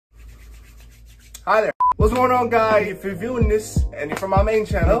Hi there. What's going on, guys? If you're viewing this and you're from my main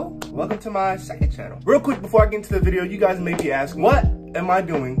channel, welcome to my second channel. Real quick before I get into the video, you guys may be asking, what am I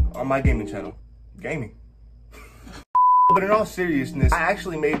doing on my gaming channel? Gaming. But in all seriousness, I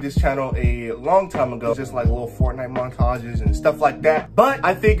actually made this channel a long time ago, just like little Fortnite montages and stuff like that. But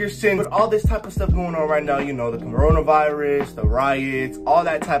I figured since with all this type of stuff going on right now, you know, the coronavirus, the riots, all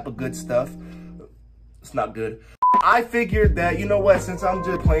that type of good stuff, it's not good. I figured that, you know what, since I'm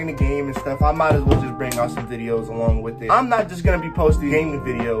just playing the game and stuff, I might as well just bring out some videos along with it. I'm not just gonna be posting gaming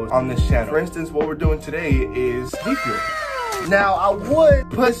videos on this channel. For instance, what we're doing today is GFUEL. Now, I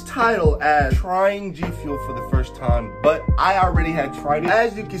would put this title as trying GFUEL for the first time, but I already had tried it.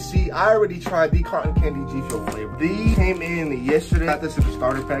 As you can see, I already tried the cotton candy GFUEL flavor. These came in yesterday. I got this in the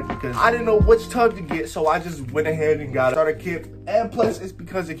starter pack because I didn't know which tub to get, so I just went ahead and got a starter kit. And plus, it's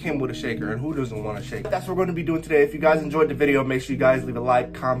because it came with a shaker, and who doesn't want a shaker? That's what we're going to be doing today. If you guys enjoyed the video, make sure you guys leave a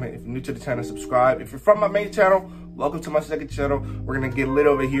like, comment. If you're new to the channel, subscribe. If you're from my main channel, welcome to my second channel. We're gonna get lit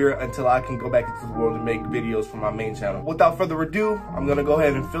over here until I can go back into the world and make videos for my main channel. Without further ado, I'm gonna go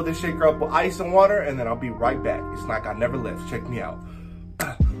ahead and fill this shaker up with ice and water, and then I'll be right back. It's like I never left. Check me out.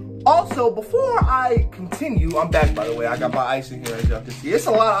 Also, before I continue, I'm back, by the way. I got my ice in here, as y'all can see. It's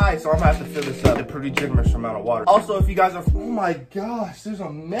a lot of ice, so I'm gonna have to fill this up. A pretty generous amount of water. Also, if you guys are, oh my gosh, there's a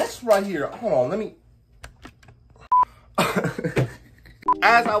mess right here. Hold on, let me.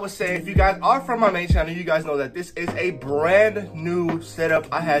 As I was saying, if you guys are from my main channel, you guys know that this is a brand new setup.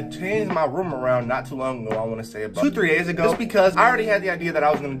 I had changed my room around not too long ago. I want to say about 2-3 days ago. Just because I already had the idea that I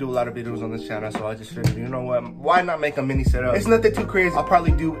was going to do a lot of videos on this channel. So I just figured, you know what, why not make a mini setup? It's nothing too crazy. I'll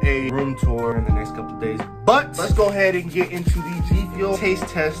probably do a room tour in the next couple of days. But let's go ahead and get into the GFUEL taste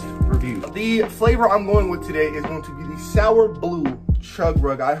test review. The flavor I'm going with today is going to be the sour blue Chug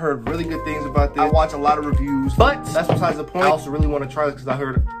rug. I heard really good things about this. I watched a lot of reviews, but that's besides the point. I also really want to try this because I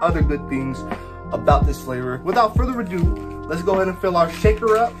heard other good things about this flavor. Without further ado, let's go ahead and fill our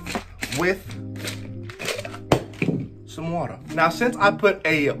shaker up with some water. Now, since I put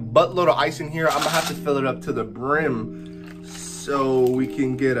a buttload of ice in here, I'm gonna have to fill it up to the brim so we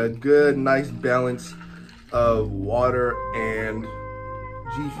can get a good, nice balance of water and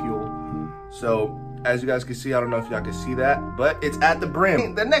GFUEL. So, as you guys can see, I don't know if y'all can see that, but it's at the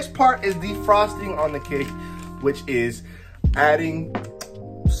brim. The next part is the frosting on the cake, which is adding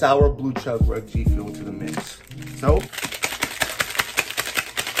sour blue Chug rug GFUEL to the mix. So,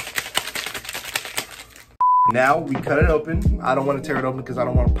 now we cut it open. I don't want to tear it open because I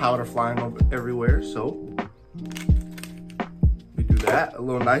don't want powder flying everywhere. So, we do that, a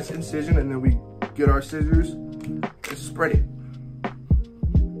little nice incision, and then we get our scissors and spread it.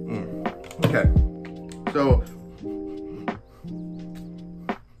 Okay. So,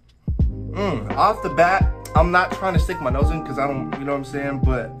 off the bat, I'm not trying to stick my nose in because I don't, you know what I'm saying,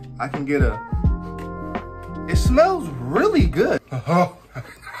 but I can get a, it smells really good.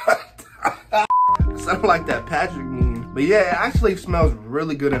 Something like that Patrick meme. But yeah, it actually smells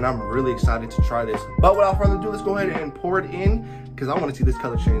really good and I'm really excited to try this. But without further ado, let's go ahead and pour it in because I want to see this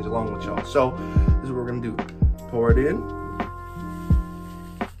color change along with y'all. So, this is what we're going to do. Pour it in.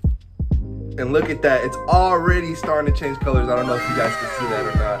 And look at that, it's already starting to change colors. I don't know if you guys can see that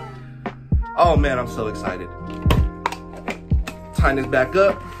or not. Oh man, I'm so excited. Tighten this back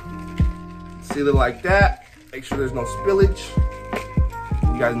up. Seal it like that. Make sure there's no spillage.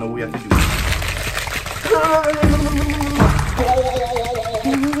 You guys know what we have to do.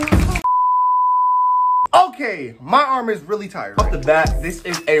 Okay, my arm is really tired. Off the bat, this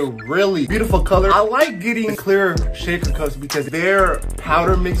is a really beautiful color. I like getting clear shaker cups because their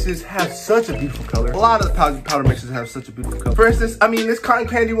powder mixes have such a beautiful color. A lot of the powder mixes have such a beautiful color. For instance, I mean, this cotton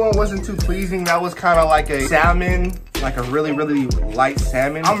candy one wasn't too pleasing. That was kind of like a salmon, like a really, really light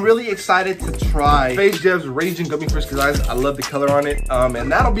salmon. I'm really excited to try Phase Jeff's Raging Gummy Fish because I love the color on it.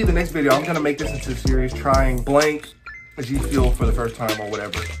 And that'll be the next video. I'm gonna make this into a series trying blank GFUEL for the first time or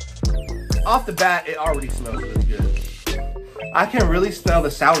whatever. Off the bat, it already smells really good. I can really smell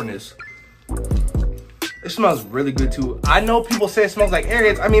the sourness. It smells really good too. I know people say it smells like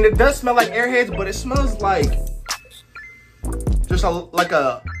Airheads. I mean, it does smell like Airheads, but it smells like just like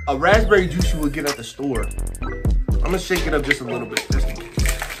a raspberry juice you would get at the store. I'm gonna shake it up just a little bit, just in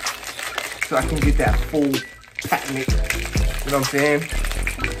case, so I can get that full patent. You know what I'm saying?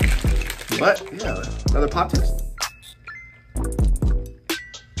 But yeah, another pop test.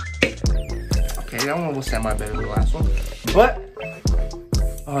 Okay, that one will sound my better than the last one. But,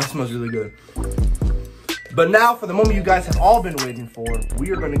 oh, it smells really good. But now, for the moment you guys have all been waiting for,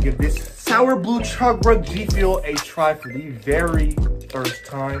 we are going to give this sour blue Chug rug GFUEL a try for the very first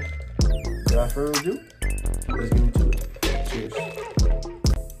time. Without further ado, let's get into it. Cheers.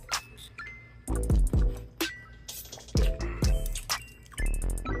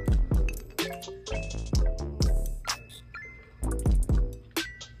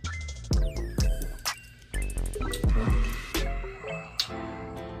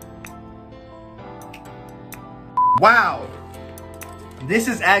 Wow, this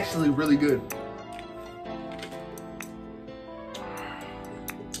is actually really good.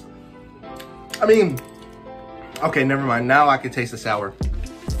 I mean, okay, never mind. Now I can taste the sour.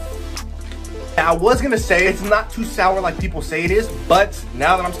 I was gonna say it's not too sour like people say it is, but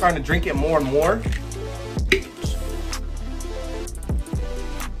now that I'm starting to drink it more and more,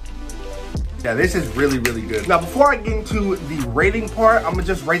 yeah, this is really, really good. Now, before I get into the rating part, I'm gonna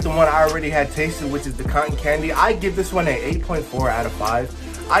just rate the one I already had tasted, which is the cotton candy. I give this one an 8.4 out of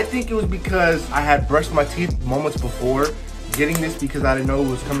 5. I think it was because I had brushed my teeth moments before getting this because I didn't know it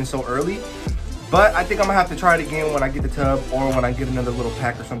was coming so early. But I think I'm gonna have to try it again when I get the tub or when I get another little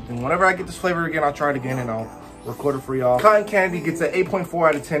pack or something. Whenever I get this flavor again, I'll try it again and I'll record it for y'all. Cotton candy gets an 8.4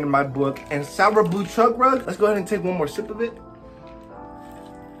 out of 10 in my book. And sour blue chug rug, let's go ahead and take one more sip of it.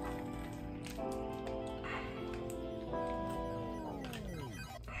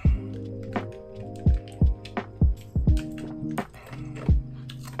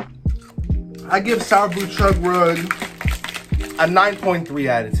 I give sour blue chug rug a 9.3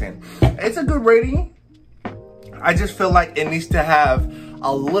 out of 10. It's a good rating. I just feel like it needs to have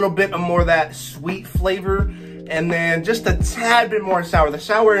a little bit more of that sweet flavor and then just a tad bit more sour. The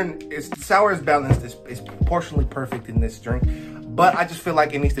sour is balanced. It's proportionally perfect in this drink, but I just feel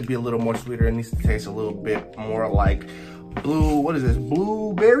like it needs to be a little more sweeter. It needs to taste a little bit more like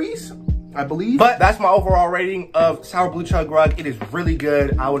blueberries, I believe. But that's my overall rating of sour blue chug rug. It is really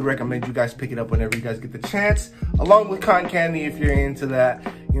good. I would recommend you guys pick it up whenever you guys get the chance, along with cotton candy if you're into that,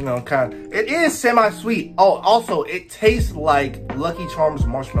 you know, it is semi-sweet. Oh, also it tastes like Lucky Charms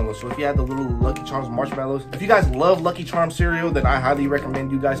marshmallows. So if you had the little Lucky Charms marshmallows, if you guys love Lucky Charms cereal, then I highly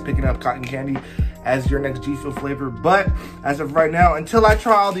recommend you guys picking up cotton candy as your next GFUEL flavor. But as of right now, until I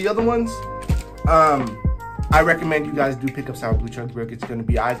try all the other ones, I recommend you guys do pick up sour blue chug rug. It's gonna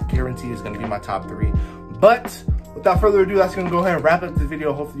be, I guarantee it's gonna be my top 3. But without further ado, that's gonna go ahead and wrap up the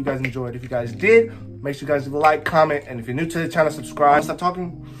video. Hopefully you guys enjoyed. If you guys did, make sure you guys leave a like, comment, and if you're new to the channel, subscribe. Stop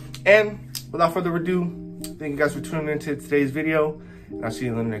talking. And without further ado, thank you guys for tuning into today's video, and I'll see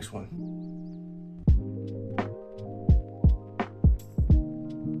you in the next one.